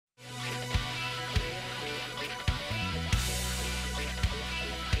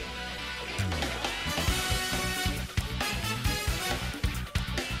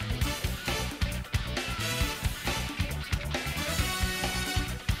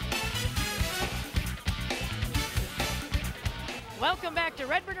Welcome back to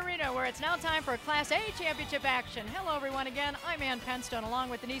Redbird Arena, where it's now time for Class A championship action. Hello, everyone. Again, I'm Ann Penstone, along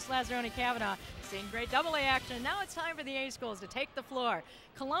with Denise Lazzaroni-Cavanaugh. Seeing great AA action. Now it's time for the A schools to take the floor.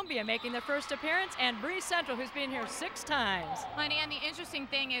 Columbia making their first appearance, and Breese Central, who's been here 6 times. And Ann, the interesting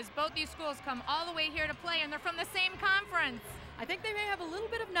thing is both these schools come all the way here to play, and they're from the same conference. I think they may have a little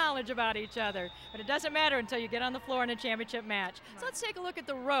bit of knowledge about each other, but it doesn't matter until you get on the floor in a championship match. So let's take a look at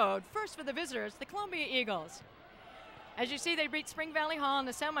the road. First for the visitors, the Columbia Eagles. As you see, they beat Spring Valley Hall in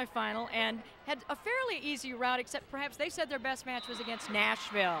the semifinal and had a fairly easy route, except perhaps they said their best match was against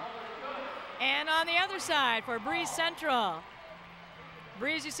Nashville. And on the other side for Breese Central.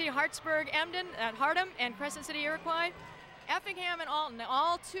 Breese, you see Hartsburg, Emden at Hardham, and Crescent City Iroquois. Effingham and Alton,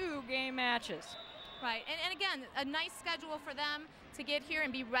 all 2-game matches. Right, and again, a nice schedule for them to get here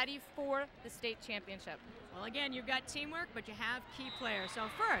and be ready for the state championship. Well, again, you've got teamwork, but you have key players. So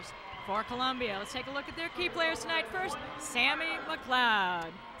first, for Columbia, let's take a look at their key players tonight. First, Sammy McLeod.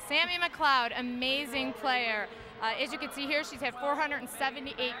 Sammy McLeod, amazing player. As you can see here, she's had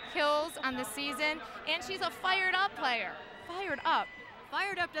 478 kills on the season, and she's a fired up player. Fired up.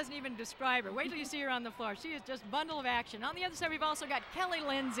 Fired up doesn't even describe her. Wait till you see her on the floor. She is just a bundle of action. On the other side, we've also got Kelly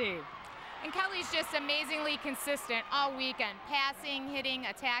Lindsay. And Kelly's just amazingly consistent all weekend. Passing, hitting,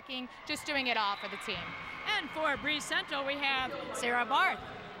 attacking, just doing it all for the team. And for Breese Central, we have Sarah Barth.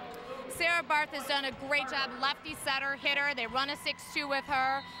 Sarah Barth has done a great job, lefty setter, hitter. They run a 6-2 with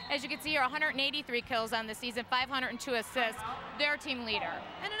her. As you can see here, 183 kills on the season, 502 assists. Their team leader.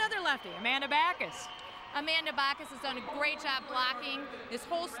 And another lefty, Amanda Backus. Amanda Backus has done a great job blocking this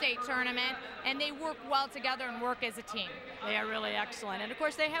whole state tournament, and they work well together and work as a team. They are really excellent. And of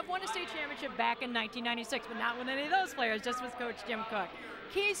course, they have won a state championship back in 1996, but not with any of those players, just with Coach Jim Cook.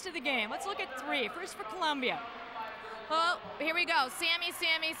 Keys to the game. Let's look at 3. First for Columbia. Well, here we go. Sammy,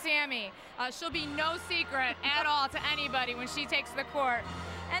 Sammy, Sammy. She'll be no secret at all to anybody when she takes the court.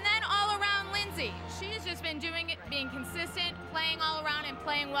 And then all around Lindsay. She's just been doing it, being consistent, playing all around and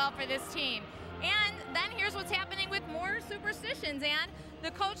playing well for this team. And then here's what's happening with more superstitions, and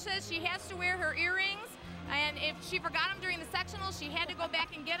the coach says she has to wear her earrings, and if she forgot them during the sectional, she had to go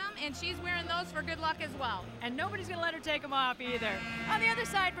back and get them, and she's wearing those for good luck as well. And nobody's going to let her take them off either. On the other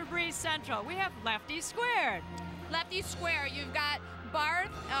side for Breese Central, we have lefty squared. Lefty square, you've got Barth,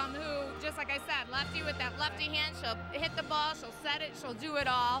 who, just like I said, lefty with that lefty hand. She'll hit the ball, she'll set it, she'll do it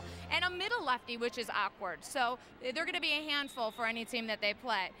all. And a middle lefty, which is awkward. So they're going to be a handful for any team that they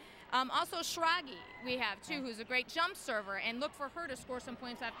play. Also, Schragi, we have too, who's a great jump server, and look for her to score some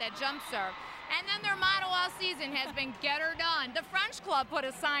points off that jump serve. And then their motto all season has been "Get her done." The French club put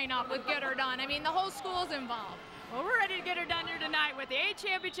a sign up with "Get her done." I mean, the whole school's involved. Well, we're ready to get her done here tonight with the A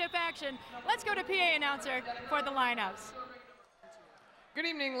championship action. Let's go to PA announcer for the lineups. Good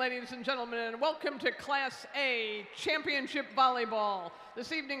evening, ladies and gentlemen, and welcome to Class A Championship Volleyball.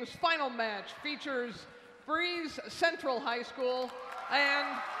 This evening's final match features Breese Central High School and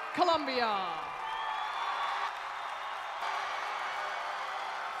Columbia.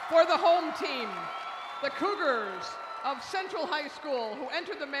 For the home team, the Cougars of Central High School, who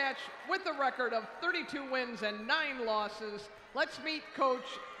entered the match with a record of 32 wins and 9 losses, let's meet Coach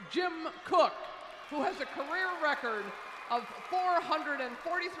Jim Cook, who has a career record of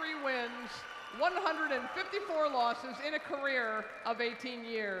 443 wins, 154 losses in a career of 18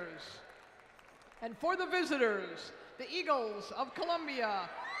 years. And for the visitors, the Eagles of Columbia,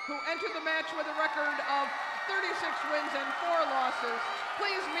 who entered the match with a record of 36 wins and 4 losses,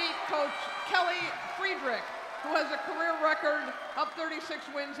 please meet Coach Kelly Friedrich, who has a career record of 36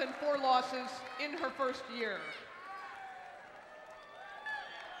 wins and 4 losses in her first year.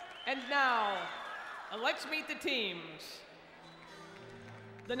 And now, let's meet the teams.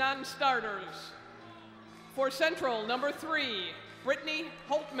 The non-starters. For Central, number 3, Brittany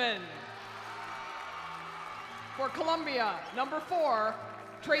Holtman. For Columbia, number 4,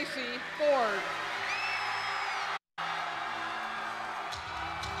 Tracy Ford.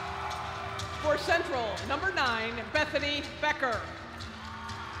 For Central, number 9, Bethany Becker.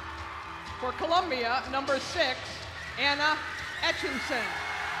 For Columbia, number 6, Anna Etchinson.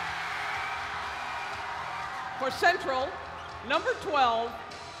 For Central, number 12,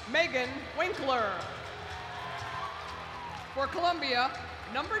 Megan Winkler. For Columbia,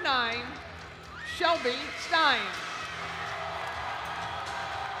 number 9, Shelby Stein.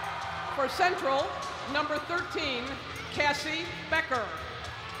 For Central, number 13, Cassie Becker.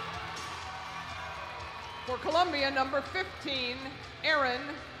 For Columbia, number 15, Erin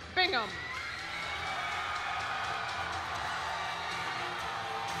Bingham.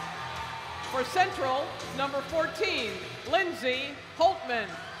 For Central, number 14, Lindsay Holtman.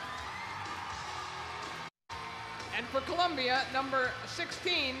 And for Columbia, number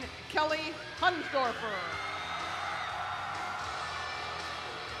 16, Kelly Hunsdorfer.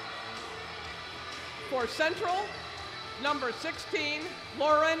 For Central, number 16,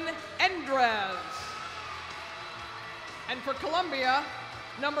 Lauren Endres. And for Columbia,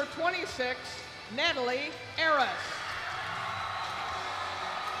 number 26, Natalie Aris.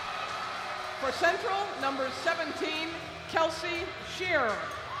 For Central, number 17, Kelsey Shearer.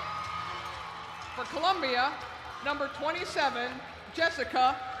 For Columbia, number 27,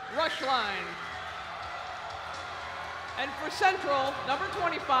 Jessica Rushline. And for Central, number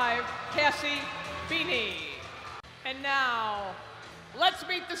 25, Cassie Beanie. And now, let's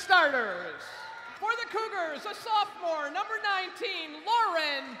meet the starters. For the Cougars, a sophomore, number 19,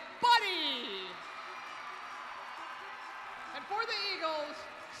 Lauren Buddy. And for the Eagles,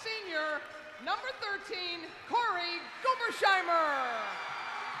 senior, number 13, Corey Gubersheimer.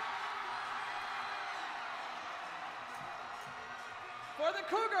 For the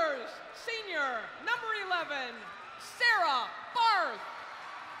Cougars, senior, number 11, Sarah Barth.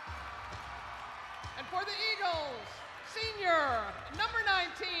 And for the Eagles, senior, number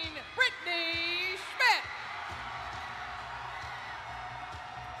 19, Brittany Schmidt.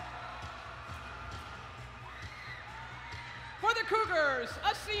 For the Cougars,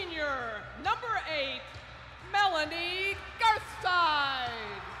 a senior, number 8, Melanie Garthside.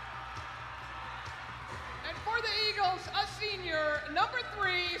 And for the Eagles, a senior, number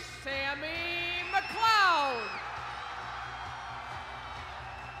 3, Sammy McLeod.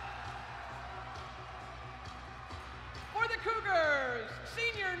 For the Cougars,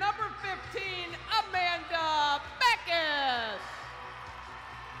 senior number 15, Amanda Beckes.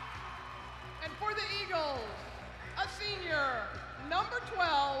 And for the Eagles, a senior, number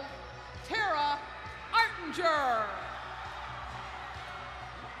 12, Tara Artinger.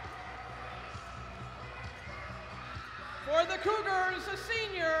 For the Cougars, a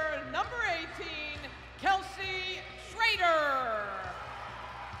senior, number 18, Kelsey Schrader.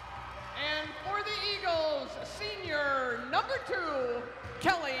 And for the Eagles, senior, number 2,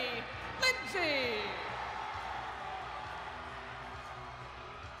 Kelly Lindsay.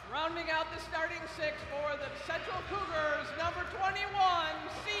 Rounding out the starting 6 for the Central Cougars, number 21,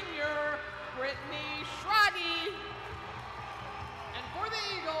 senior, Brittany Schrage. And for the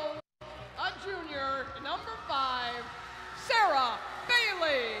Eagles, a junior, number 5, Sarah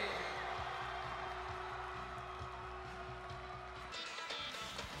Bailey.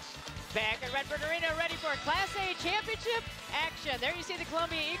 Back at Redbird Arena, ready for Class A championship action. There you see the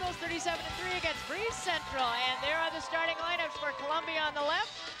Columbia Eagles, 37-3 against Breese Central. And there are the starting lineups for Columbia on the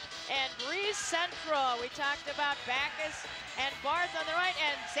left and Breese Central. We talked about Backus and Barth on the right,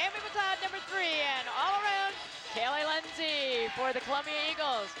 and Sammy McLeod, number 3, and all around, Kaylee Lindsay for the Columbia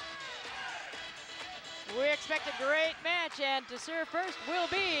Eagles. We expect a great match, and to serve first will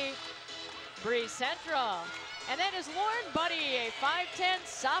be Breese Central. And that is Lauren Buddy, a 5'10"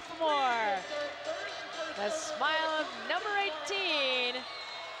 sophomore. The smile of number 18.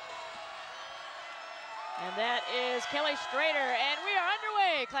 And that is Kelly Schrader. And we are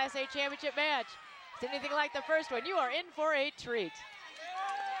underway, Class A championship match. If it's anything like the first one, you are in for a treat.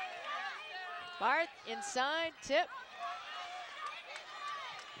 Barth inside, tip.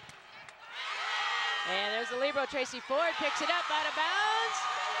 And there's the libero, Tracy Ford, picks it up out of bounds.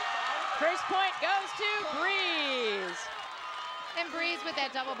 First point goes to Breese. And Breese with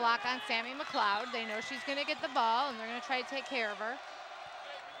that double block on Sammy McLeod. They know she's going to get the ball, and they're going to try to take care of her.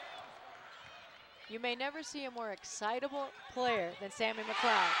 You may never see a more excitable player than Sammy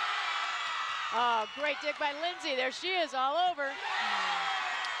McLeod. Oh, great dig by Lindsay. There she is all over.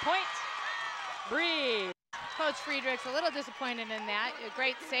 Point, Breese. Coach Friedrich's a little disappointed in that. A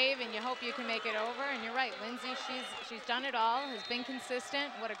great save, and you hope you can make it over. And you're right, Lindsay, she's done it all, has been consistent.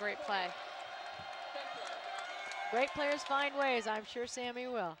 What a great play. Great players find ways. I'm sure Sammy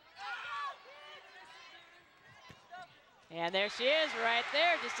will. And there she is right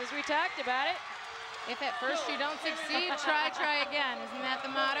there, just as we talked about it. If at first you don't succeed, try again. Isn't that the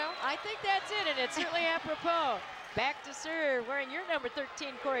motto? I think that's it, and it's certainly apropos. Back to serve, wearing your number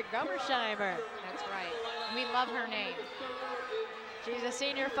 13, Corey Gummersheimer. That's right. We love her name. She's a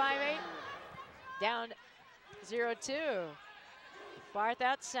senior, 5'8", down 0-2. Barth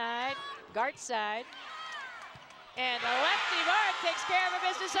outside, Gart side. And the lefty Barth takes care of her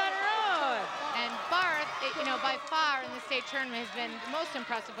business on her own. And Barth, you know, by far in the state tournament has been most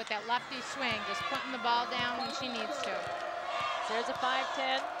impressive with that lefty swing, just putting the ball down when she needs to. So there's a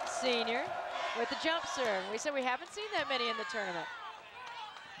 5'10" senior with the jump serve. We said we haven't seen that many in the tournament.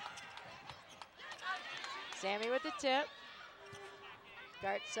 Sammy with the tip.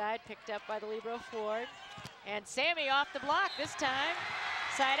 Gart side picked up by the libero Ford. And Sammy off the block this time.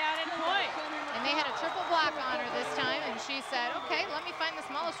 Side out and point. And they had a triple block on her this time, and she said, okay, let me find the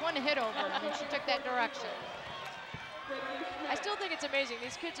smallest one to hit over. And she took that direction. I still think it's amazing.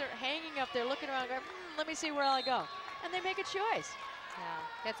 These kids are hanging up there looking around going, let me see where I go. And they make a choice. Yeah,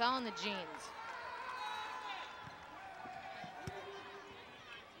 that's all in the genes.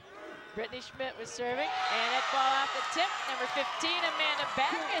 Brittany Schmidt was serving, and that ball off the tip. Number 15, Amanda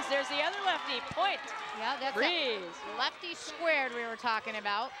Backus. There's the other lefty, point. Yeah, that's Breese. Lefty squared we were talking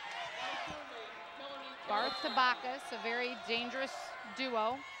about. Barth to Backus, a very dangerous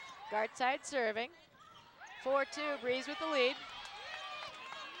duo. Guard side serving. 4-2, Breese with the lead.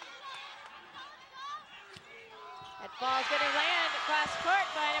 That ball's going to land across court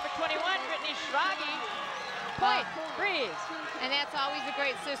by number 21, Brittany Schrage. Point, Breese. And that's always a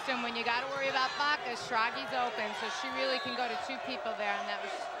great system when you got to worry about Backus. Schrage's open, so she really can go to 2 people there, and that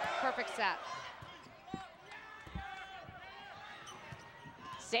was perfect set.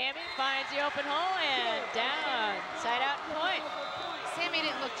 Sammy finds the open hole and down. Side out point. Sammy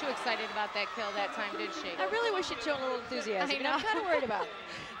didn't look too excited about that kill that time, did she? I really wish she'd show a little enthusiasm. I know. I'm kind of worried about it.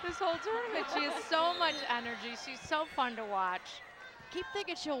 This whole tournament, she has so much energy. She's so fun to watch. Keep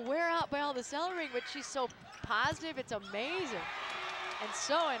thinking she'll wear out by all the celebrating, but she's so positive. It's amazing. And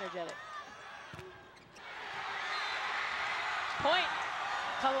so energetic. Point,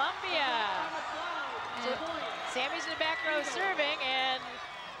 Columbia. So Sammy's in the back row serving, and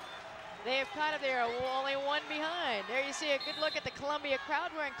they have caught up there, only 1 behind. There you see a good look at the Columbia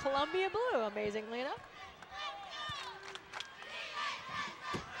crowd wearing Columbia blue, amazingly enough.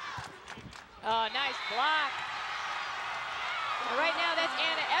 Oh, nice block. And right now, that's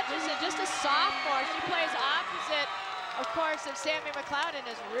Anna Etchison, just a sophomore. She plays opposite, of course, of Sammy McLeod and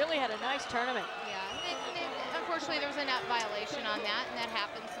has really had a nice tournament. Yeah, unfortunately, there was a net violation on that, and that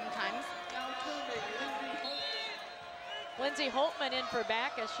happens sometimes. Lindsay Holtman in for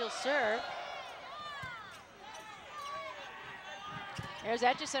Backus. She'll serve. There's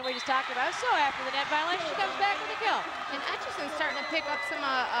Etchison we just talked about. So after the net violation, she comes back with a kill. And Etchison's starting to pick up some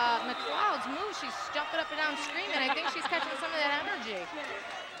McLeod's moves. She's jumping up and down screaming. I think she's catching some of that energy.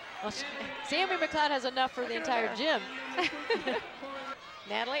 Well, Sammy McLeod has enough for the entire gym.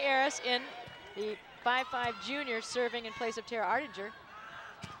 Natalie Aris in the 5'5" junior serving in place of Tara Artinger.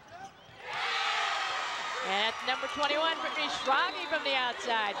 And at number 21, Brittany Schrage from the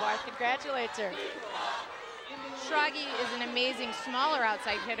outside. Barth congratulates her. Schrage is an amazing smaller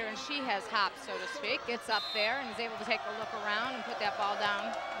outside hitter, and she has hops, so to speak. Gets up there and is able to take a look around and put that ball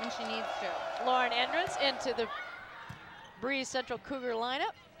down when she needs to. Lauren Endress into the Breese Central Cougar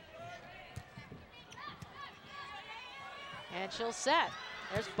lineup. And she'll set.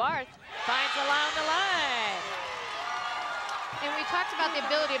 There's Barth. Finds along the line. And we talked about the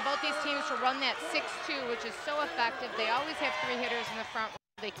ability of both these teams to run that 6-2, which is so effective. They always have 3 hitters in the front.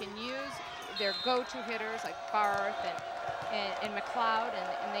 They can use their go-to hitters like Barth and McLeod,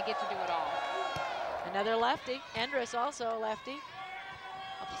 and they get to do it all. Another lefty. Endress also a lefty.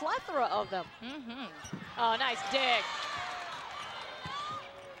 A plethora of them. Oh, nice dig.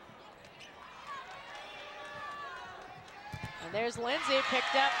 And there's Lindsay,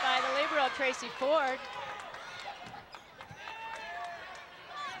 picked up by the libero, Tracy Ford.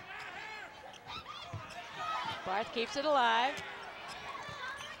 Barth keeps it alive.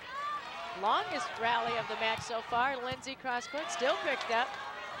 Longest rally of the match so far. Lindsay cross court, still picked up.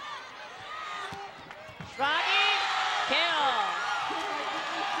 Schrage, kill.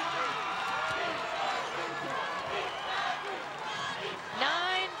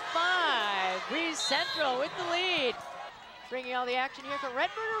 Breese Central with the lead. Bringing all the action here from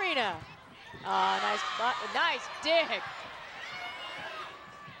Redbird Arena. Oh, nice dig.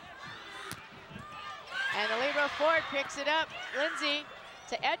 And the libero Ford picks it up. Lindsay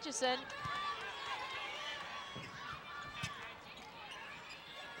to Etchison.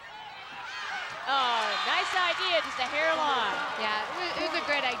 Oh, nice idea, just a hair long. Yeah, it was a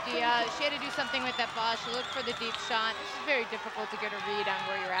great idea. She had to do something with that ball. She looked for the deep shot. It's very difficult to get a read on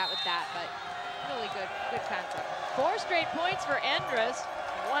where you're at with that, but really good concept. 4 straight points for Endress.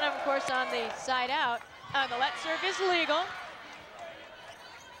 One of them, of course, on the side out. The let serve is legal.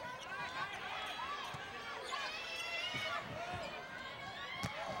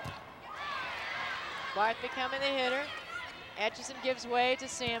 Barth becoming the hitter. Etchison gives way to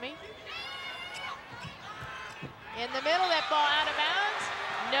Sammy. In the middle, that ball out of bounds.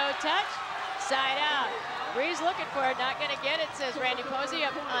 No touch, side out. Breese looking for it, not gonna get it, says Randy Posey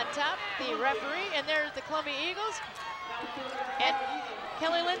up on top, the referee. And there's the Columbia Eagles And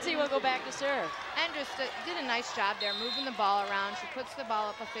Kelly Lindsay will go back to serve. And just did a nice job there, moving the ball around. She puts the ball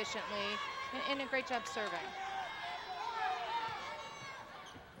up efficiently, and a great job serving.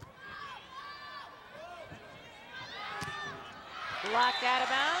 Blocked out of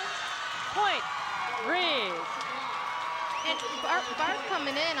bounds. Point, Breese. And Barth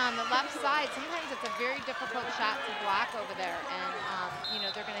coming in on the left side, sometimes it's a very difficult shot to block over there. And, you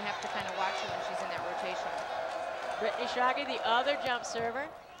know, they're going to have to kind of watch her when she's in that rotation. Brittany Schrage, the other jump server.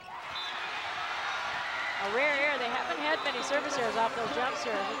 A rare error. They haven't had many service errors off those jump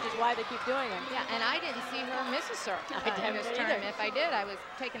serves, which is why they keep doing them. Yeah, and I didn't see her miss a serve in this tournament. If I did, I was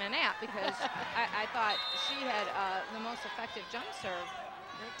taking a nap because I thought she had the most effective jump serve.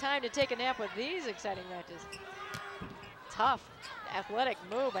 No time to take a nap with these exciting matches. Tough, athletic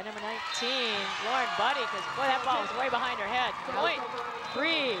move by number 19, Lauren Buddy, because boy, that ball was way behind her head. Point,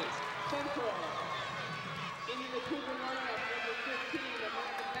 Breese.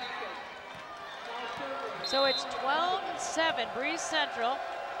 So it's 12-7, Breese Central,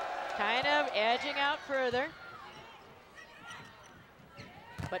 kind of edging out further.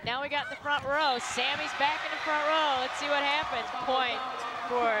 But now we got in the front row. Sammy's back in the front row. Let's see what happens. Point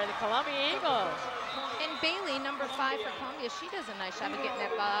for the Columbia Eagles. And Bailey, number 5 for Columbia, she does a nice job of getting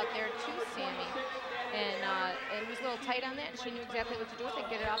that ball out there to Sammy. And it was a little tight on that, and she knew exactly what to do with it.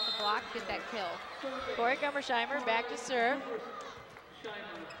 Get it off the block, get that kill. Corey Gummersheimer back to serve.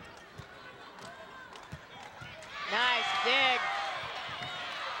 Nice dig.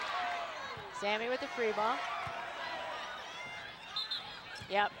 Sammy with the free ball.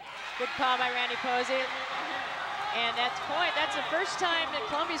 Yep, good call by Randy Posey. And that's point. That's the first time that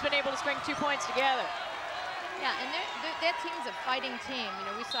Columbia's been able to string 2 points together. Yeah, and that team's a fighting team. You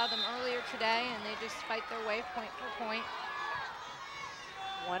know, we saw them earlier today, and they just fight their way point for point.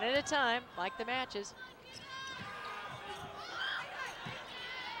 One at a time, like the matches.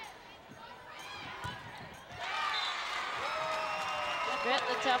 Bit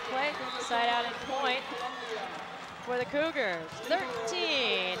the tough play, side out and point for the Cougars.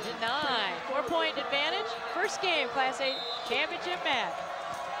 13-9, 4-point advantage. First game, Class A championship match.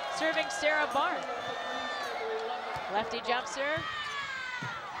 Serving Sarah Barth. Lefty jump serve.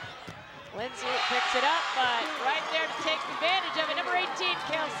 Lindsay picks it up, but right there to take advantage of it, number 18,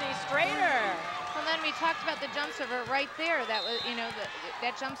 Kelsey Strader. Well, then we talked about the jump server right there. That was, you know,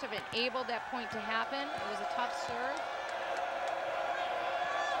 that jump serve enabled that point to happen. It was a tough serve.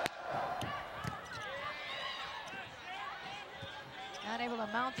 Not able to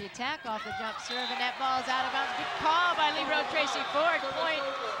mount the attack off the jump serve, and that ball is out of bounds. Good call by libero Tracy Ford. Point,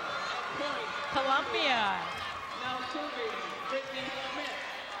 Columbia.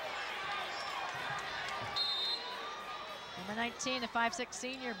 Number 19, the 5'6"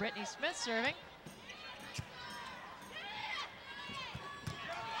 senior, Brittany Smith serving.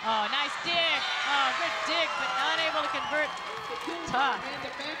 Oh, nice dig. Oh, good dig, but not able to convert. Tough.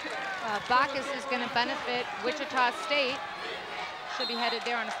 Bacchus is going to benefit Wichita State. Should be headed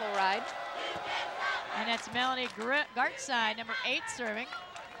there on a full ride. And that's Melanie Gartside, number 8, serving.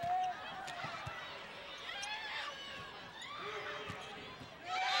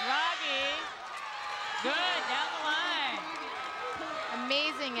 Schrage, good, down the line.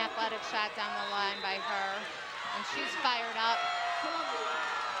 Amazing athletic shot down the line by her. And she's fired up.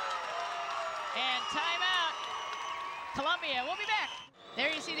 And timeout. Columbia, we'll be back. There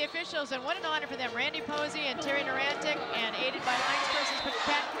you see the officials, and what an honor for them. Randy Posey and Terry Narantic, and aided by linespersons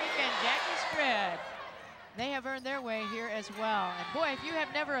Patrick and Jackie Spread. They have earned their way here as well. And boy, if you have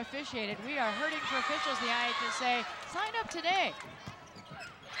never officiated, we are hurting for officials, the IHSA. Sign up today.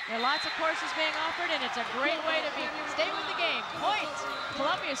 There are lots of courses being offered, and it's a great way to stay with the game. Point,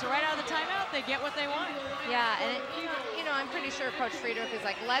 Columbia, so right out of the timeout, they get what they want. Yeah, and you know, I'm pretty sure Coach Friedrich is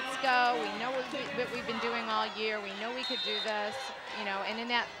like, let's go. We know what we've been doing all year. We know we could do this. You know, and in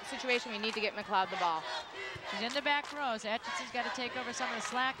that situation, we need to get McLeod the ball. She's in the back rows. Atchinson's got to take over some of the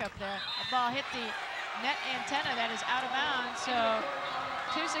slack up there. A ball hit the net antenna that is out of bounds. So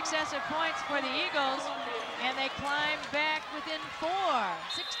 2 successive points for the Eagles, and they climb back within 4,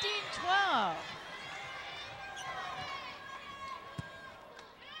 16-12.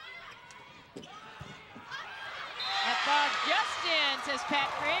 That ball just in, says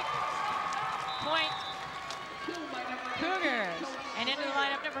Pat Creek. Point, Cougars. And into the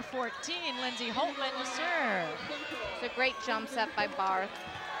lineup, number 14, Lindsay Holtman to serve. It's a great jump set by Barth.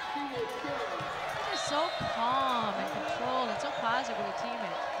 She's so calm and controlled and so positive with her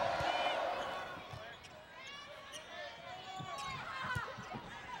teammates.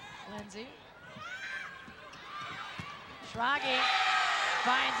 Lindsay. Schrage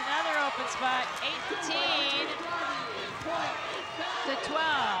finds another open spot. 18-14. to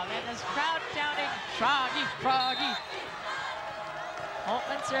 12. And this crowd shouting, Froggy, Froggy.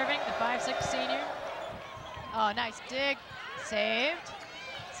 Holtman serving, the 5'6" senior. Oh, nice dig. Saved.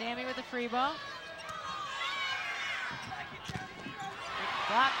 Sammy with the free ball.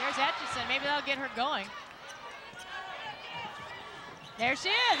 Block. There's Etchison. Maybe that'll get her going. There she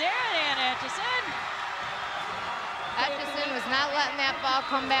is. There it is, Etchison. Etchison was not letting that ball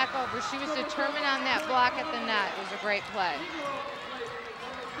come back over. She was determined on that block at the net. It was a great play.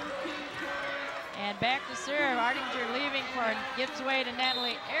 And back to serve. Ardinger leaving for it. Gives away to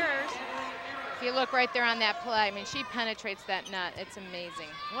Natalie Ayers. If you look right there on that play, I mean, she penetrates that net. It's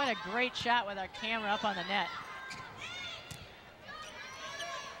amazing. What a great shot with our camera up on the net.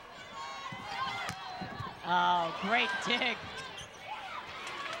 Oh, great dig.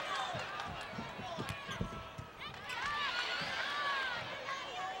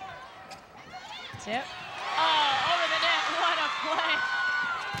 Tip. Oh, over the net. What a play.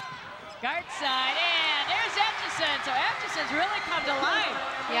 Guard side, and there's Etchison. So Etchison's really come to life.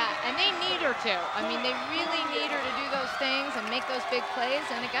 Yeah, and they need her to. I mean, they really need her to do those things and make those big plays.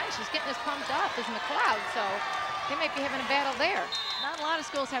 And again, she's getting as pumped up as McLeod, so they might be having a battle there. Not a lot of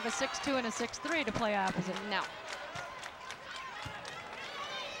schools have a 6'2" and a 6'3" to play opposite. No.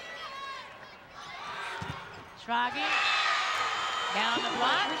 Schrage down the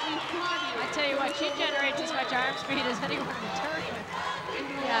block. I tell you what, she generates as much arm speed as anyone in the tournament.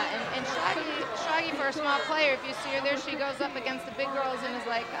 Yeah, and Schrage, for a small player, if you see her there, she goes up against the big girls and is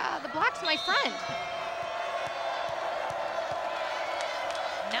like, the block's my friend.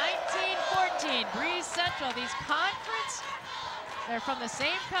 1914, Breese Central. These conference, they're from the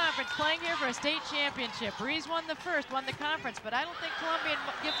same conference, playing here for a state championship. Breese won the first, won the conference, but I don't think Columbia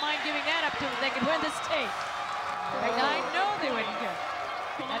mind giving that up to them if they could win the state. In fact, I know they wouldn't give.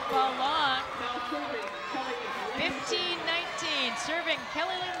 That ball long. 15-19, serving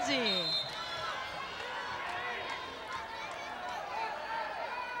Kelly Lindsay.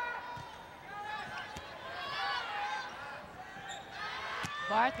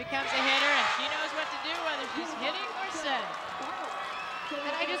 Barth becomes a hitter, and she knows what to do, whether she's hitting or setting.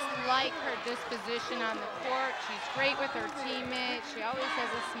 And I just like her disposition on the court. She's great with her teammates. She always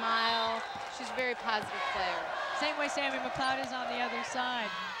has a smile. She's a very positive player. Same way Sammy McLeod is on the other side.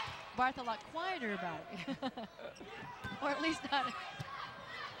 Barth a lot quieter about it. Or at least not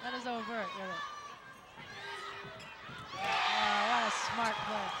as overt with it. Oh, what a smart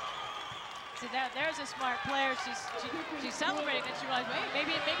play. See, there's a smart player. She's celebrating, and she realized, wait,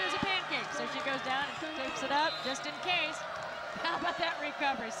 maybe it was a pancake. So she goes down and tapes it up just in case. How about that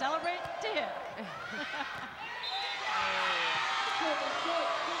recovery? Celebrate to hit.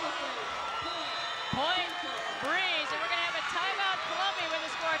 Point, Breese, and we're going to have a timeout, Columbia, with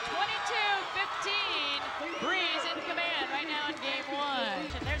a score 22-15. Breese in command right now in game one.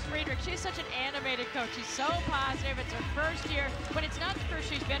 And there's Friedrich. She's such an animated coach. She's so positive. It's her first year, but it's not the first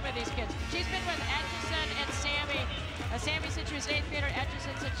she's been with these kids. She's been with Etchison and Sammy. Sammy since she was in 8th grade,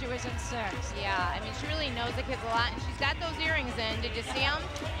 Etchison since she was in 6th. Yeah, I mean, she really knows the kids a lot, and she's got those earrings in. Did you see them?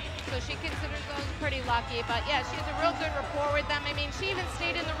 So she considers those pretty lucky. But yeah, she has a real good rapport with them. I mean, she even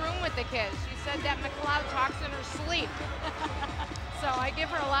stayed in the room with the kids. She said that McLeod talks in her sleep. So I give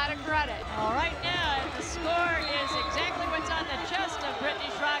her a lot of credit. All right, now the score is exactly what's on the chest of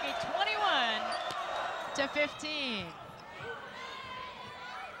Brittany Schrage, 21-15.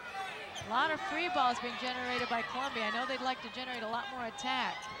 A lot of free balls being generated by Columbia. I know they'd like to generate a lot more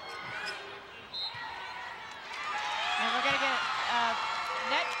attack. And we're going to get a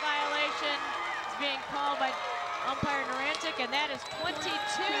net violation being called by umpire Narantic, and that is 22-15.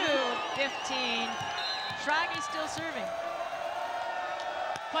 Schrage still serving.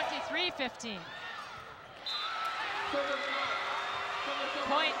 23-15.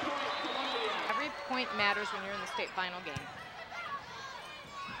 Point. Every point matters when you're in the state final game.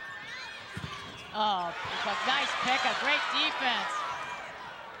 Oh, nice pickup, great defense.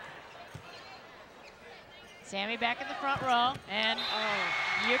 Sammy back in the front row, and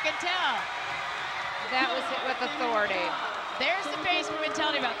you can tell. That was hit with authority. There's the face we've been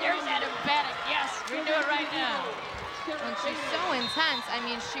telling you about. There's that emphatic, yes, we can do it right now. And she's so intense, I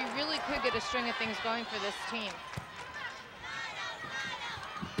mean, she really could get a string of things going for this team.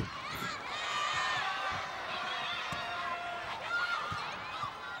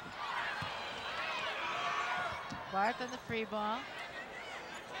 Barth on the free ball.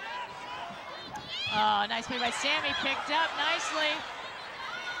 Oh, nice play by Sammy, picked up nicely.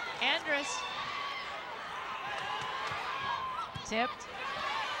 Andrus. Tipped.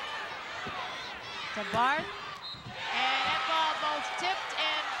 To Barth. And that ball both tipped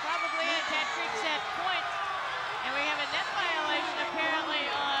and probably in. Patrick set point. And we have a net violation apparently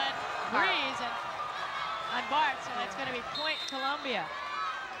on Breese and on Bart, so that's going to be point Columbia.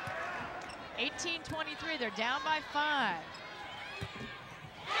 18-23, they're down by 5.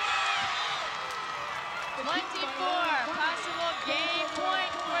 24, possible game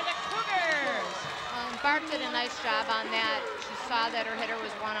point for the Cougars. Bart did a nice job on that. She saw that her hitter was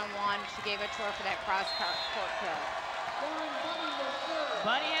one-on-one. She gave it to her for that cross-court kill.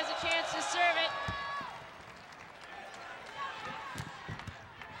 Buddy has a chance to serve it.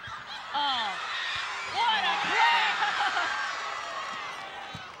 Oh, what a break!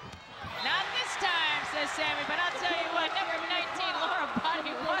 Not this time, says Sammy, but I'll tell you what, number 19, Laura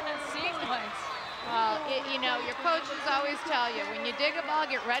Buddy, what a sequence. Well, you know, your coaches always tell you, when you dig a ball,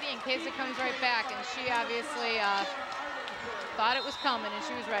 get ready in case it comes right back. And she obviously thought it was coming, and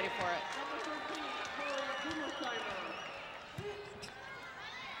she was ready for it.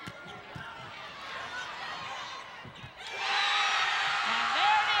 And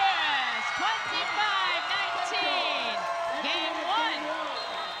there it is, 25-19, game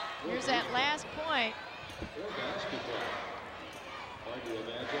 1. Here's that last point.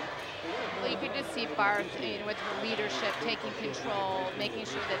 Well, you could just see Barth, with her leadership, taking control, making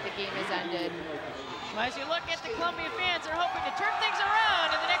sure that the game is ended. Well, as you look at the Columbia fans, they're hoping to turn things around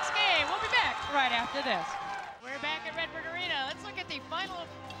in the next game. We'll be back right after this. We're back at Redbird Arena. Let's look at the final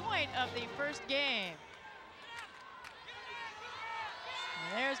point of the first game.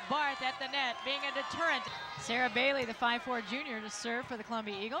 And there's Barth at the net, being a deterrent. Sarah Bailey, the 5'4" junior, to serve for the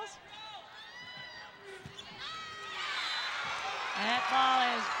Columbia Eagles. And that ball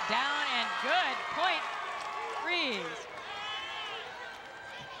is down and good. Point, Breese.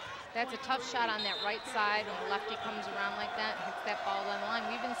 That's a tough shot on that right side when the lefty comes around like that and hits that ball down the line.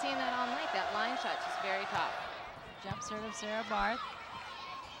 We've been seeing that all night. That line shot's just very tough. Jump serve of Sarah Barth.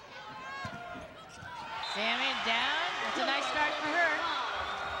 Sammy down. That's a nice start for her.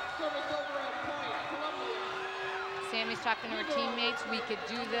 Sammy's talking to her teammates. We could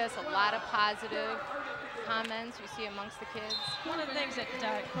do this. A lot of positive comments you see amongst the kids. One of the things that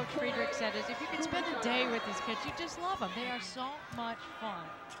Coach Friedrich said is if you can spend a day with these kids, you just love them. They are so much fun.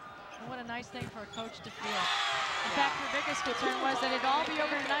 And what a nice thing for a coach to feel. In fact, her biggest concern was that it'd all be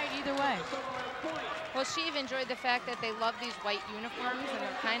over tonight either way. Well, she even enjoyed the fact that they love these white uniforms and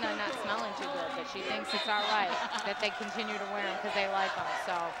they're kind of not smelling too good, but she thinks it's all right that they continue to wear them because they like them.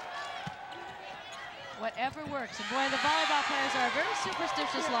 So whatever works. And boy, the volleyball players are a very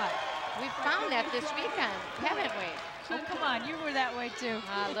superstitious lot. We've found that this weekend, haven't we? Oh, come on, you were that way too.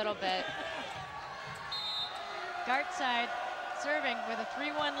 A little bit. Gartside serving with a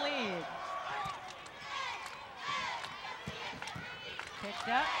 3-1 lead. Picked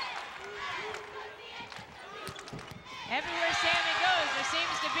up. Everywhere Sammy goes, there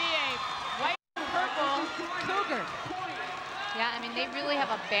seems to be a white and purple Cougar. Yeah, I mean, they really have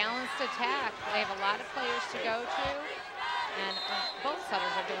a balanced attack. They have a lot of players to go to. And both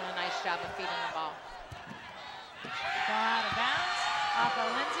setters are doing a nice job of feeding the ball. Ball out of bounds. Off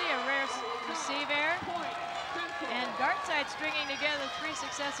of Lindsay, a rare receive error. And Gartside stringing together 3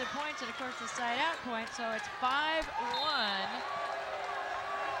 successive points, and of course the side out point, so it's 5-1.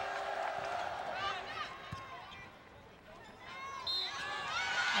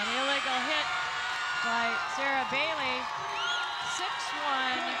 An illegal hit by Sarah Bailey.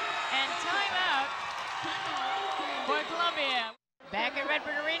 6-1, and timeout for Columbia. Back at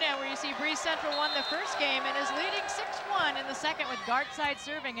Redbird Arena, where you see Breese Central won the first game and is leading 6-1 in the second with Gartside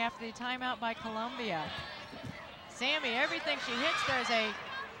serving after the timeout by Columbia. Sammy, everything she hits, there's a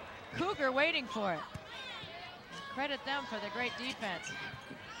Cougar waiting for it. And credit them for the great defense.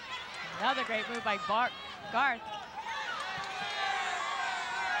 Another great move by Garth.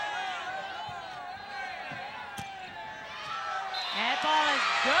 That ball is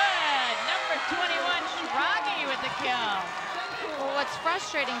good. Number 21, Shragi with the kill. Well, what's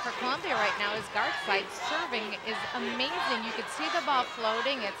frustrating for Columbia right now is Gartside serving is amazing. You could see the ball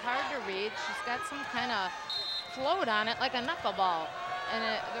floating. It's hard to read. She's got some kind of float on it like a knuckleball, and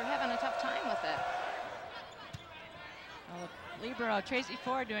they're having a tough time with it. Well, libero Tracy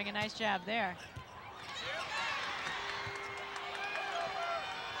Ford doing a nice job there.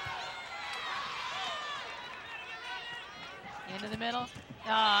 Into the middle.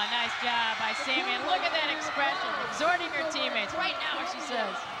 Oh, nice job by Sammy. And look at that expression, exhorting her teammates. Right now, she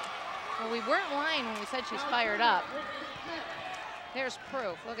says. Well, we weren't lying when we said she's fired up. There's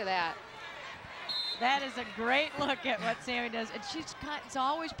proof. Look at that. That is a great look at what Sammy does. And it's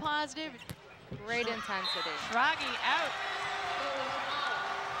always positive. Great intensity. Shragi out.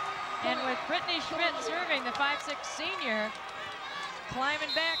 And with Brittany Schmidt serving, the 5'6" senior,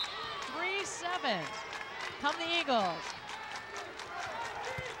 climbing back 3-7. come the Eagles.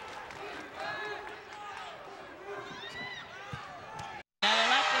 Another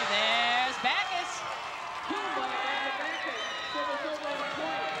lefty, there's Backus.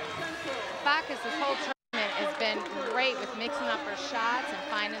 Backus this whole tournament has been great with mixing up her shots and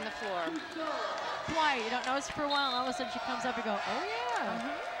finding the floor. Quiet, you don't notice her for a while, and all of a sudden she comes up and go, oh yeah,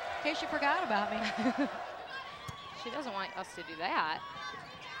 in case you forgot about me. She doesn't want us to do that.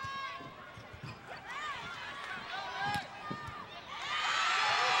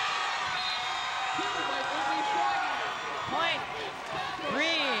 Point,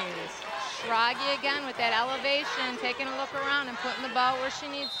 Breese. Schragi again with that elevation, taking a look around and putting the ball where she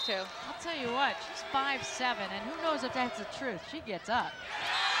needs to. I'll tell you what, she's 5'7", and who knows if that's the truth. She gets up.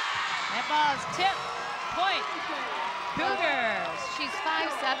 That ball's tipped. Point, Cougars. She's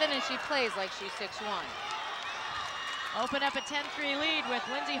 5'7", and she plays like she's 6'1". Open up a 10-3 lead with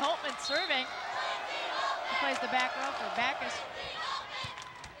Lindsay Holtman serving. She plays the back row for Backus.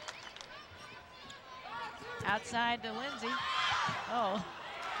 Outside to Lindsay. Oh,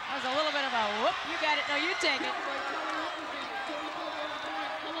 that was a little bit of a whoop. You got it. No, you take it.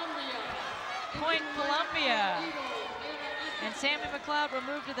 Point Columbia. And Sammy McLeod will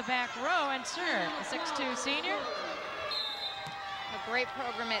move to the back row and serve. The 6'2 senior. A great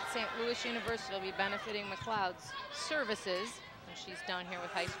program at St. Louis University will be benefiting McLeod's services when she's done here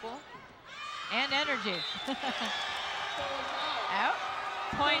with high school. And energy. Out.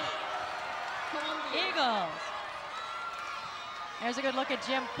 Point Eagles. There's a good look at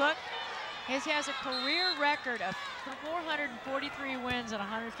Jim Cook. He has a career record of 443 wins and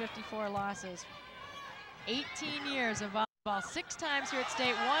 154 losses. 18 years of volleyball, 6 times here at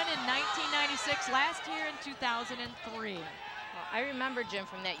state, 1 in 1996, last year in 2003. Well, I remember Jim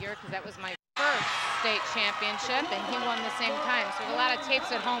from that year because that was my first state championship, and he won the same time. So there's a lot of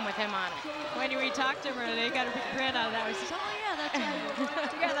tapes at home with him on it. When we talked to him, they got a big grin out of that. He says, oh yeah, that's right,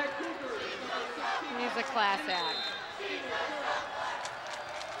 together. He's a class act.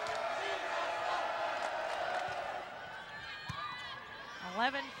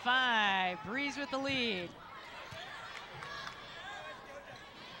 (11-5), Breeze with the lead.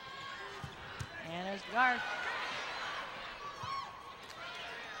 And there's Garth.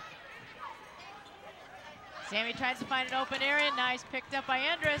 Sammy tries to find an open area. Nice picked up by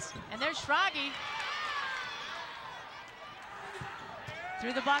Andrus. And there's Schragi.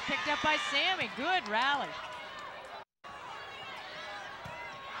 Through the block, picked up by Sammy. Good rally.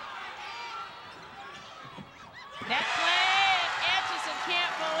 Net play. Atchison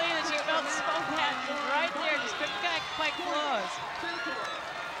can't believe that she felt so bad. She's right there. Just couldn't quite close.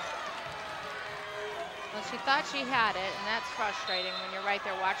 Well, she thought she had it, and that's frustrating when you're right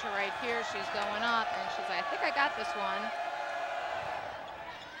there. Watch her right here. She's going up, and she's like, I think I got this one.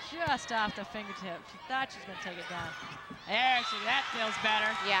 Just off the fingertip. She thought she was going to take it down. There, that feels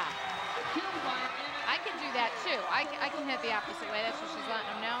better. Yeah. I can do that, too. I can hit the opposite way. That's what she's letting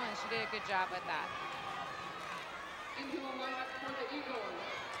them know, and she did a good job with that.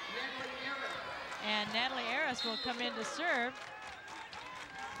 And Natalie Aris will come in to serve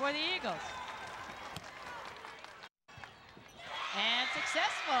for the Eagles. And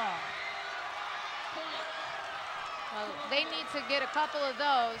successful. Well, they need to get a couple of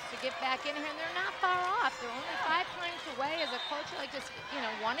those to get back in here, and they're not far off. They're only 5 points away. As a coach, like just, you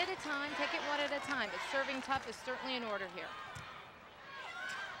know, one at a time, take it one at a time. But serving tough is certainly in order here.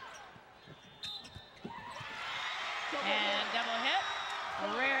 And double hit. A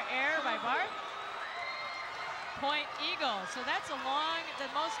rare error by Barth. Point Eagles. So that's the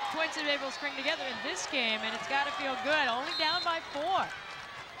most points they've been able to string together in this game, and it's got to feel good. Only down by 4.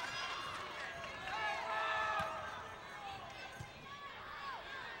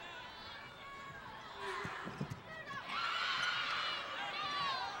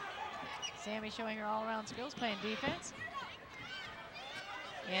 Sammy showing her all-around skills, playing defense.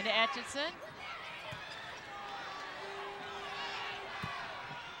 And to Atchison.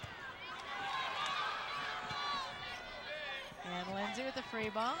 And Lindsay with the free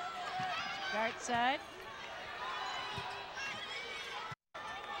ball. Guard side.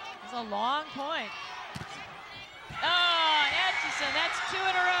 It's a long point. Oh, Atchison, that's 2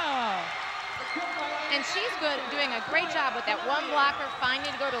 in a row. And she's good, doing a great job with that one blocker,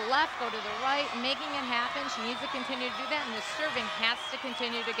 finding to go to left, go to the right, making it happen. She needs to continue to do that, and the serving has to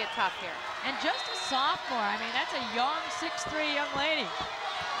continue to get tough here. And just a sophomore. I mean, that's a young 6'3" young lady.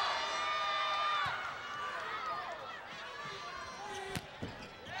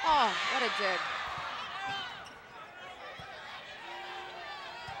 Oh, what a dig.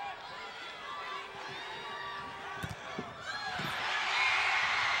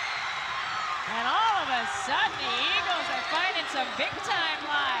 And all of a sudden, a big-time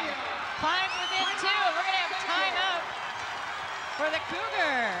line. Climbs within 2. We're going to have a timeout for the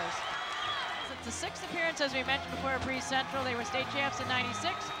Cougars. It's the 6th appearance, as we mentioned before, at Breese Central. They were state champs in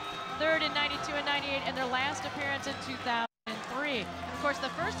 '96, 3rd in '92 and '98, and their last appearance in 2003. And of course, the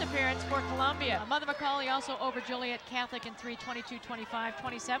first appearance for Columbia. Mother McCauley also over Joliet Catholic in 3, 22-25,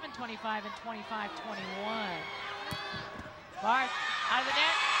 27-25, and 25-21. Barth out of the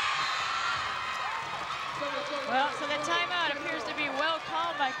net. Well, so the timeout appears to be well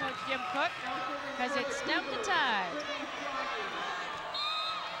called by Coach Jim Cook because it stemmed the tide.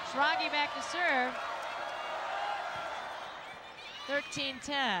 Schrage back to serve.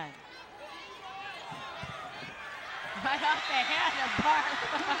 13-10. Right off the head of Barth.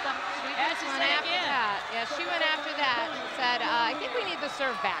 She just went after that. Yeah, she went after that. She said, I think we need the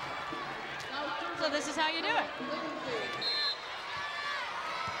serve back. So this is how you do it.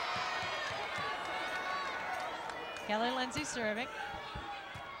 Kelly Lindsay serving.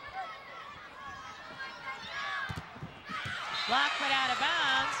 Block put out of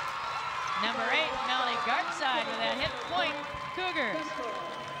bounds. Number 8, Melanie Gartside with a hit point. Cougars.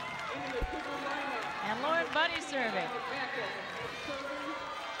 And Lauren Buddy serving.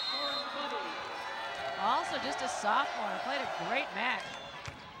 Also just a sophomore. Played a great match.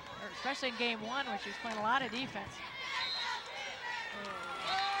 Especially in game 1 where she was playing a lot of defense.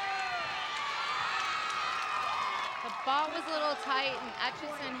 The ball was a little tight, and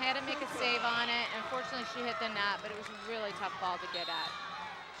Etchison had to make a save on it. Unfortunately, she hit the net, but it was a really tough ball to get at.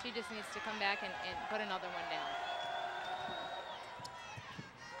 She just needs to come back and put another one down.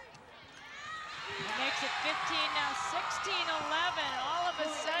 It makes it 15, now 16-11. All of a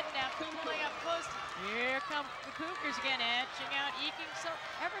sudden, after pulling up close, here come the Cougars again, edging out, eking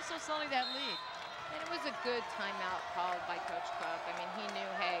ever so slowly that lead. And it was a good timeout called by Coach Cook. I mean, he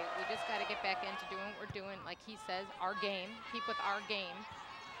knew, hey, we just got to get back into doing what we're doing, like he says, our game, keep with our game.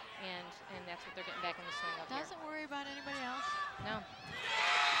 And that's what they're getting back in the swing of here. Doesn't worry about anybody else. No.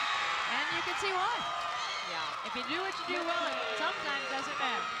 And you can see why. Yeah. If you do what you do well, it sometimes doesn't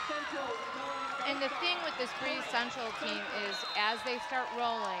matter. And the thing with this Breese Central team is as they start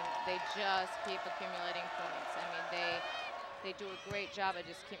rolling, they just keep accumulating points. I mean, they do a great job of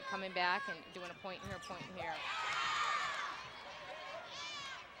just keep coming back and doing a point here, point here.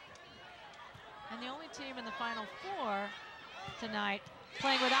 And the only team in the Final Four tonight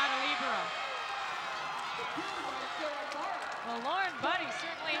playing without a libero. Well, Lauren Buddy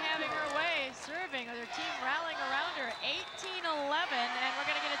certainly having her way, serving with her team rallying around her. 18-11, and we're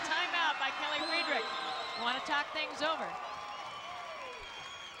going to get a timeout by Kelly Friedrich. Want to talk things over.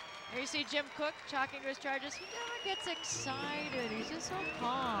 Here you see Jim Cook talking to his charges. He never gets excited. He's just so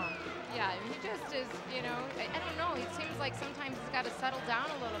calm. Yeah, he just is, you know, I don't know. It seems like sometimes he's got to settle down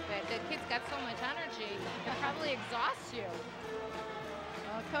a little bit. The kid's got so much energy, it probably exhausts you.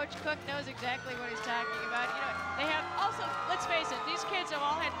 Well, Coach Cook knows exactly what he's talking about. You know, they have also, let's face it, these kids have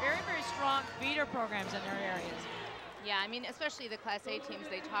all had very, very strong feeder programs in their areas. Yeah, I mean, especially the Class A teams,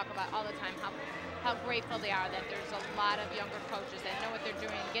 they talk about all the time how grateful they are that there's a lot of younger coaches that know what they're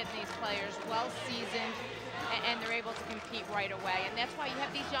doing, getting these players well-seasoned, and they're able to compete right away. And that's why you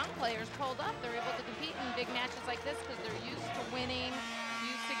have these young players pulled up. They're able to compete in big matches like this because they're used to winning,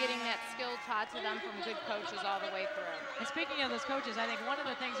 used to getting that skill taught to them from good coaches all the way through. And speaking of those coaches, I think one of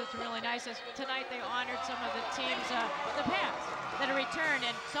the things that's really nice is tonight they honored some of the teams in the past that have returned,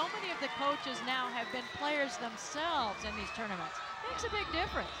 and so many of the coaches now have been players themselves in these tournaments. Makes a big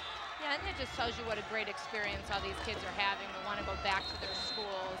difference. Yeah, and it just tells you what a great experience all these kids are having. They want to go back to their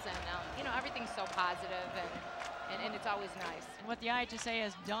schools, and you know, everything's so positive, and it's always nice. And what the IHSA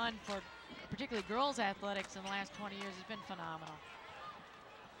has done for particularly girls athletics in the last 20 years has been phenomenal.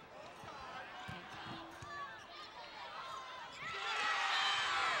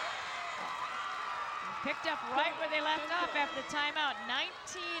 Picked up right where they left off after the timeout.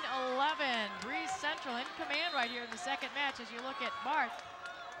 19-11. Breese Central in command right here in the second match as you look at Barth.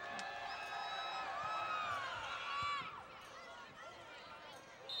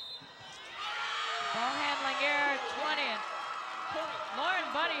 Ball handling error, 20. And Lauren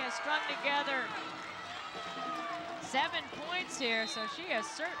Buddy has strung together 7 points here, so she has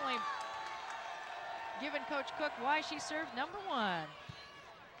certainly given Coach Cook why she served number 1.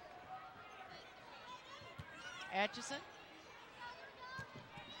 Etchison.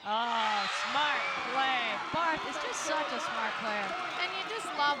 Oh, smart play. Barth is just such a smart player. And you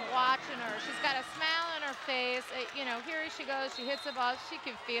just love watching her. She's got a smile on her face. You know, here she goes. She hits the ball. She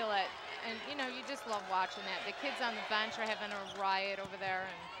can feel it. And, you know, you just love watching that. The kids on the bench are having a riot over there.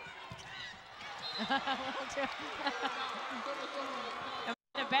 And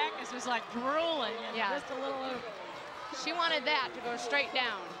the Backus was like drooling. And yeah. Just a little. She wanted that to go straight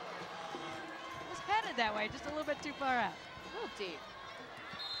down. It was headed that way, just a little bit too far out. A little deep.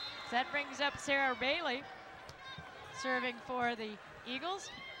 So that brings up Sarah Bailey, serving for the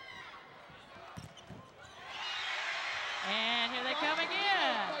Eagles. And here they come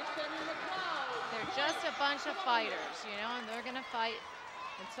again. They're just a bunch of fighters, you know, and they're going to fight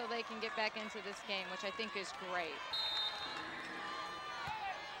until they can get back into this game, which I think is great.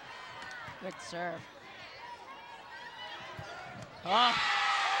 Good serve. Oh.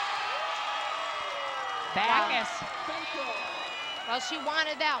 Backus. Well, she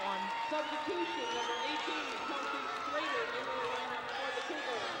wanted that one. Substitution number 18, Kelsey Schrader in the lineup for the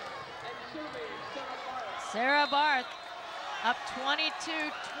Cougars. And serving Sarah Barth. Sarah Barth up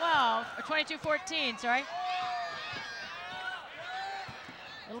 22-12, or 22-14, sorry.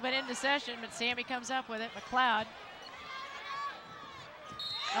 A little bit into session, but Sammy comes up with it. McLeod.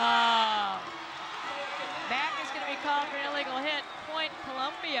 Oh. Back is going to be called for an illegal hit. Point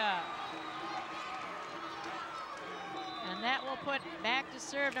Columbia. And that will put back to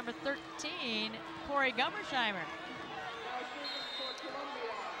serve number 13, Corey Gummersheimer.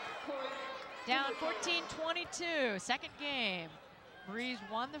 Down 14-22, second game. Breese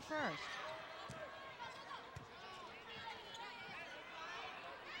won the first.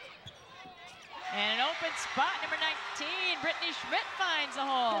 And an open spot, number 19, Brittany Schmidt finds the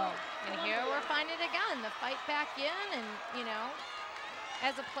hole. And here we're finding it again, the fight back in, and you know,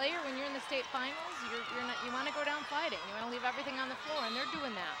 as a player, when you're in the state finals, you want to go down fighting. You want to leave everything on the floor, and they're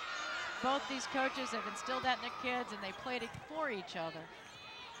doing that. Both these coaches have instilled that in the kids, and they played it for each other.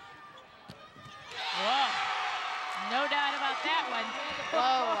 Whoa, no doubt about that one.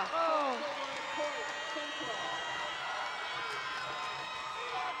 Whoa.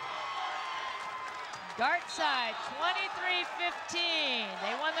 Dart side, 23-15.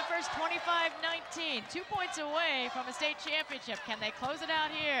 They won the first 25-19. 2 points away from a state championship. Can they close it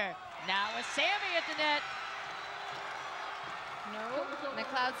out here? Now with Sammy at the net. No,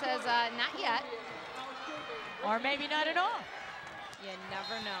 McLeod says not yet. Or maybe not at all. You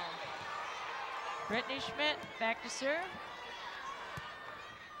never know. Brittany Schmidt back to serve.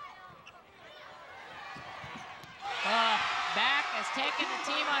 Oh, back has taken the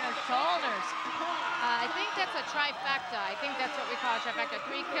team on her shoulders. I think that's a trifecta. I think that's what we call a trifecta.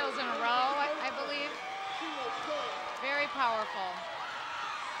 3 kills in a row, I believe. Very powerful.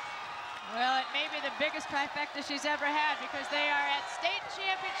 Well, it may be the biggest trifecta she's ever had because they are at state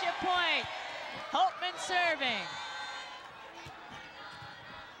championship point. Holtman serving.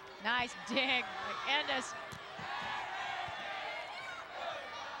 Nice dig. McInnes.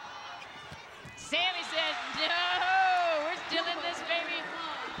 Sammy says, no, we're still in this, baby.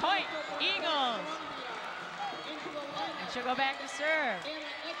 Point, Eagles. And she'll go back to serve.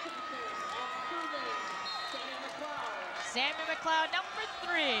 Sammy McLeod, number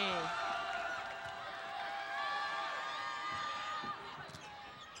 3.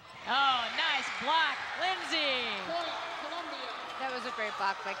 Oh, nice block, Lindsay. That was a great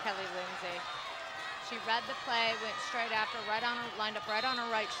block by Kelly Lindsay. She read the play, went straight after, lined up right on her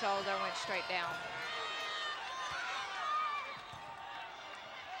right shoulder, went straight down.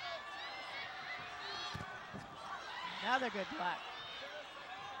 Another good block.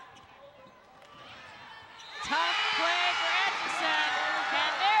 Tough play for Atchison,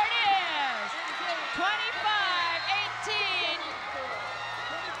 and there it is. 25-18.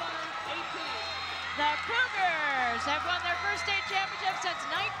 The Cougars have won their first state championship since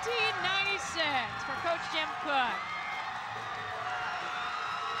 1996 for Coach Jim Cook.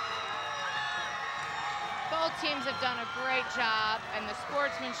 Both teams have done a great job, and the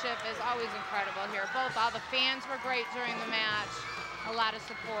sportsmanship is always incredible here. All the fans were great during the match, a lot of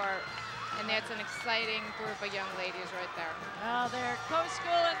support, and that's an exciting group of young ladies right there. Well, they're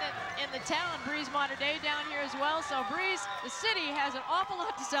co-school in the town, Breese Mater Dei down here as well. So Breese, the city, has an awful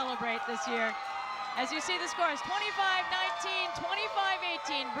lot to celebrate this year. As you see the scores, 25-19,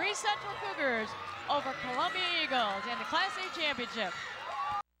 25-18, Breese Central Cougars over Columbia Eagles in the Class A championship.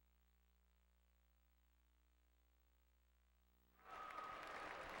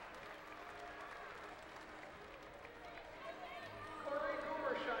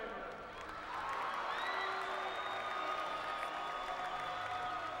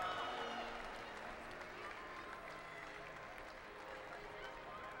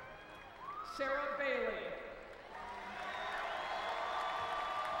 Sarah Bailey.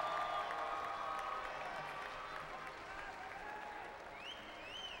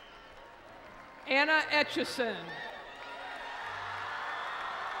 Anna Etchison.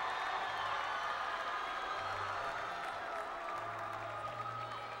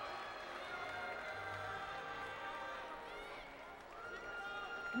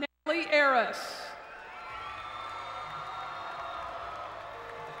 Lee Aris.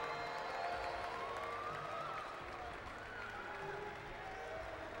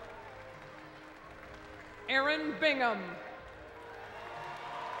 Aaron Bingham.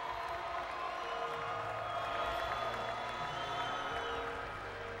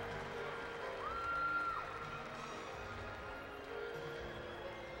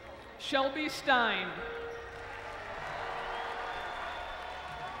 Shelby Stein.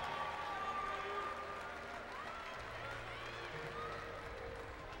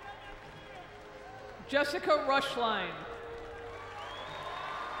 Jessica Rushline.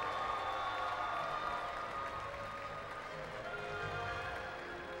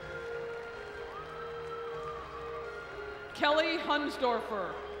 Kelly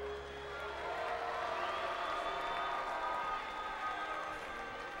Hunsdorfer.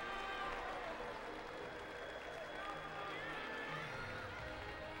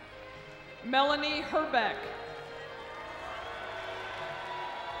 Melanie Herbeck.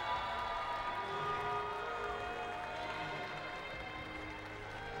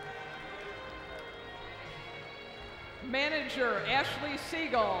 Manager Ashley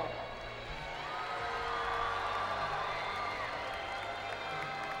Siegel.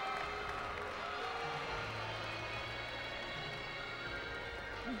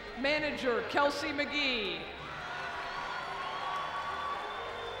 Manager Kelsey McGee.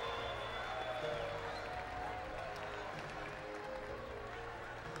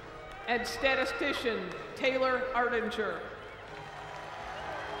 And statistician Taylor Ardinger.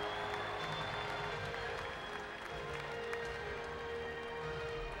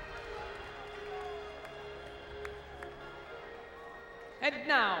 And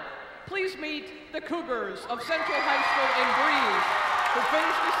now, please meet the Cougars of Central High School in Breese, who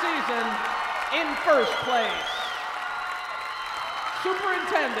finished the season in first place.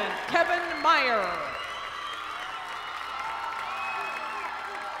 Superintendent Kevin Meyer.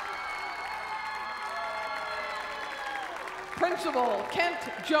 Principal Kent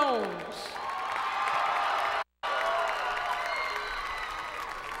Jones.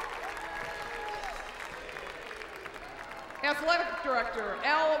 Athletic Director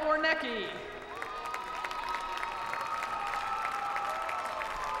Al Warnecki.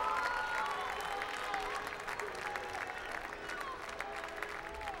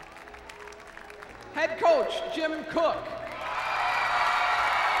 Head Coach Jim Cook.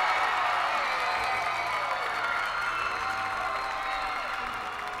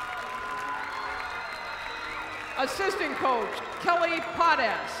 Assistant Coach Kelly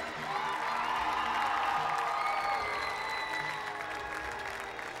Podest.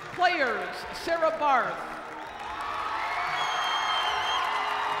 Players Sarah Barth.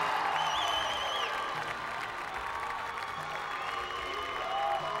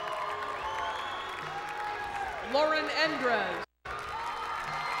 Lauren Endres.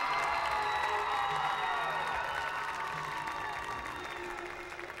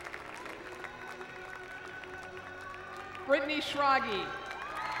 Brittany Schragi.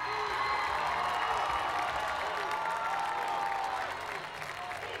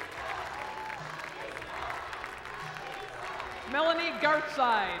 Melanie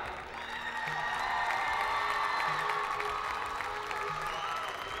Gartside.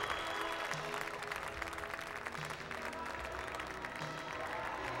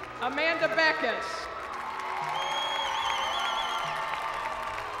 Amanda Backus.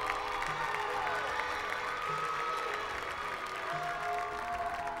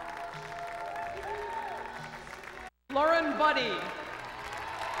 Lauren Buddy.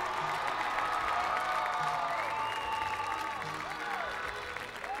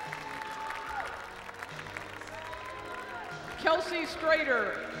 Kelsey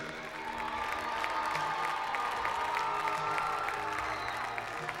Strader.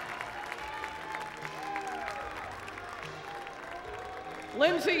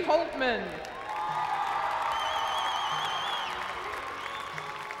 Lindsay Holtman.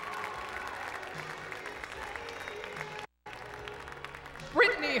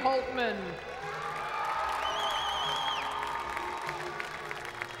 Brittany Holtman.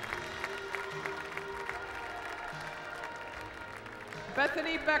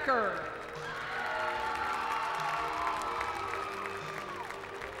 Bethany Becker.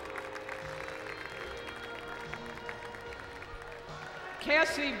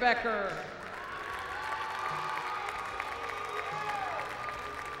 Cassie Becker.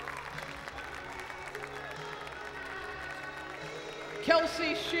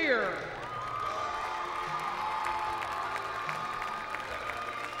 Kelsey Shear.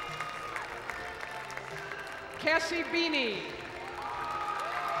 Cassie Beanie.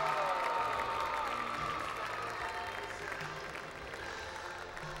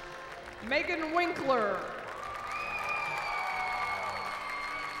 Megan Winkler.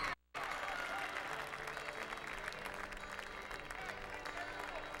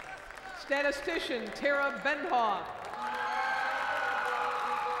 Statistician Tara Bendhoff.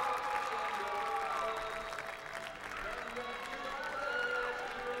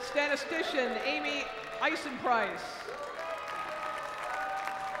 Statistician Amy Eisenprice.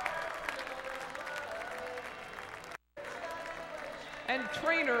 And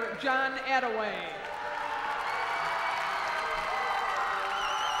trainer John Attaway.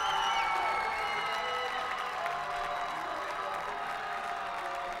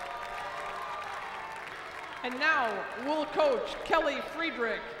 And now we'll coach Kelly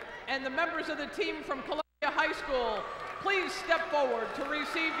Friedrich and the members of the team from Columbia High School. Please step forward to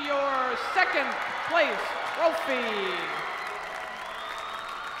receive your second place trophy.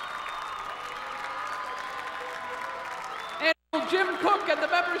 And Jim Cook and the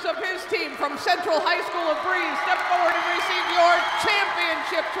members of his team from Central High School of Breese step forward and receive your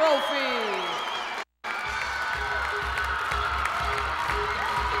championship trophy.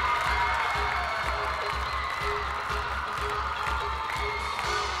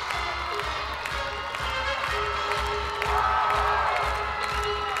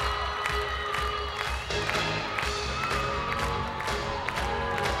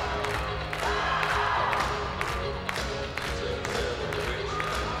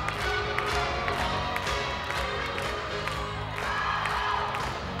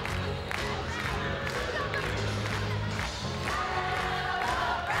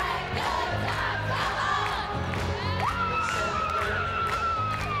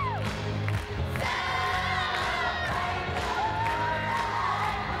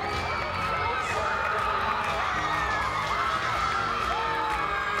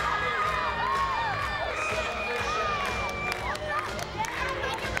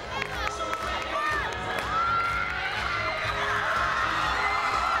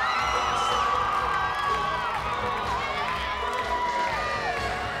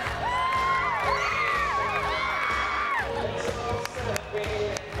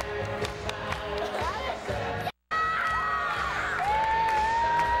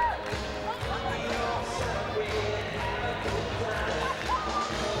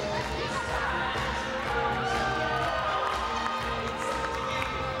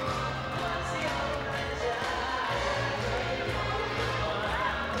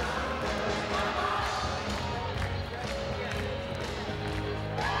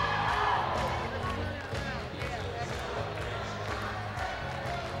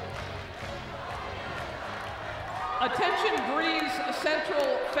 Attention Breese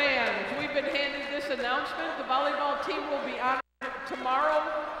Central fans, we've been handed this announcement. The volleyball team will be honored tomorrow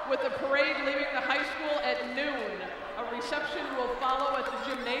with a parade leaving the high school at noon. A reception will follow at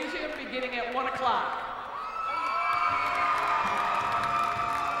the gymnasium beginning at 1 o'clock.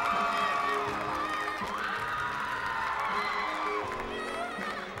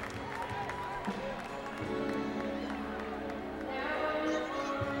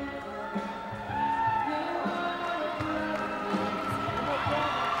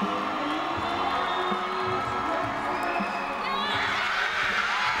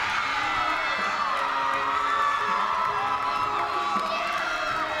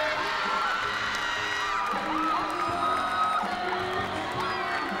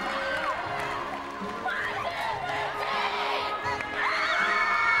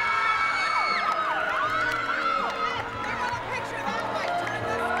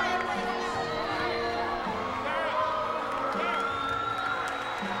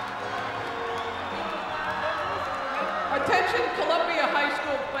 Attention Columbia High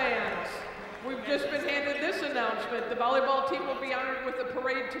School fans, we've just been handed this announcement. The volleyball team will be honored with a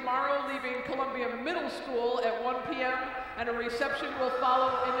parade tomorrow leaving Columbia Middle School at 1 p.m. and a reception will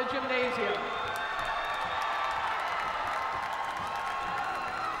follow in the gymnasium.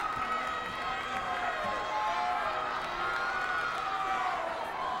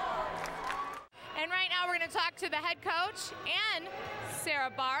 And right now we're going to talk to the head coach and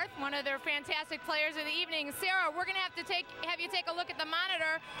Sarah Barth, one of their fantastic players of the evening. Sarah, we're going to have you take a look at the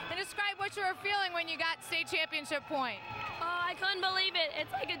monitor and describe what you were feeling when you got state championship point. Oh, I couldn't believe it.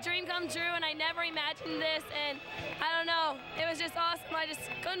 It's like a dream come true, and I never imagined this, and I don't know. It was just awesome. I just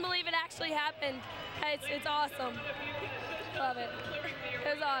couldn't believe it actually happened. It's awesome. Love it.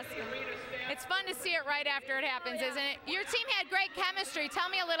 It was awesome. It's fun to see it right after it happens, isn't it? Your team had great chemistry. Tell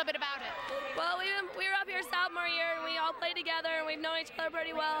me a little bit about it. Well, we were up here sophomore year, and we all all play together, and we've known each other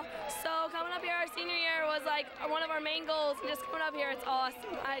pretty well. So coming up here our senior year was like one of our main goals, and just coming up here, it's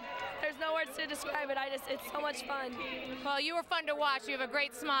awesome. There's no words to describe it. It's so much fun. Well, you were fun to watch. You have a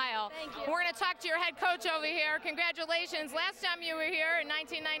great smile. Thank you. We're going to talk to your head coach over here. Congratulations. Last time you were here in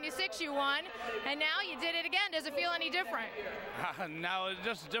 1996, you won, and now you did it again. Does it feel any different? No, it's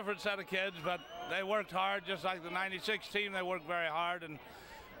just a different set of kids, but they worked hard, just like the 96 team. They worked very hard, and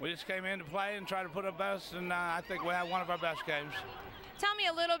we just came in to play and try to put our best, and I think we had one of our best games. Tell me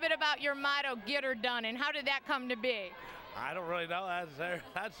a little bit about your motto, get her done, and how did that come to be? I don't really know.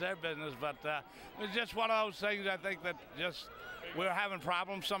 That's their business, but it's just one of those things. I think that just we were having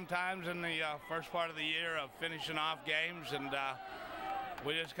problems sometimes in the first part of the year of finishing off games, and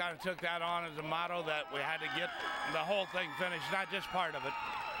we just kind of took that on as a motto that we had to get the whole thing finished, not just part of it.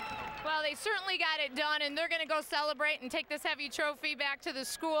 Well, they certainly got it done, and they're going to go celebrate and take this heavy trophy back to the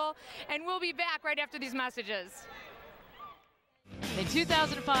school, and we'll be back right after these messages. The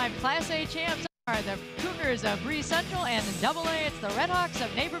 2005 Class A champs are the Cougars of Breese Central, and in AA, it's the Redhawks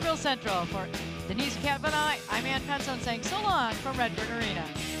of Naperville Central. For Denise Kavanaugh, I'm Ann Penson saying so long from Redbird Arena.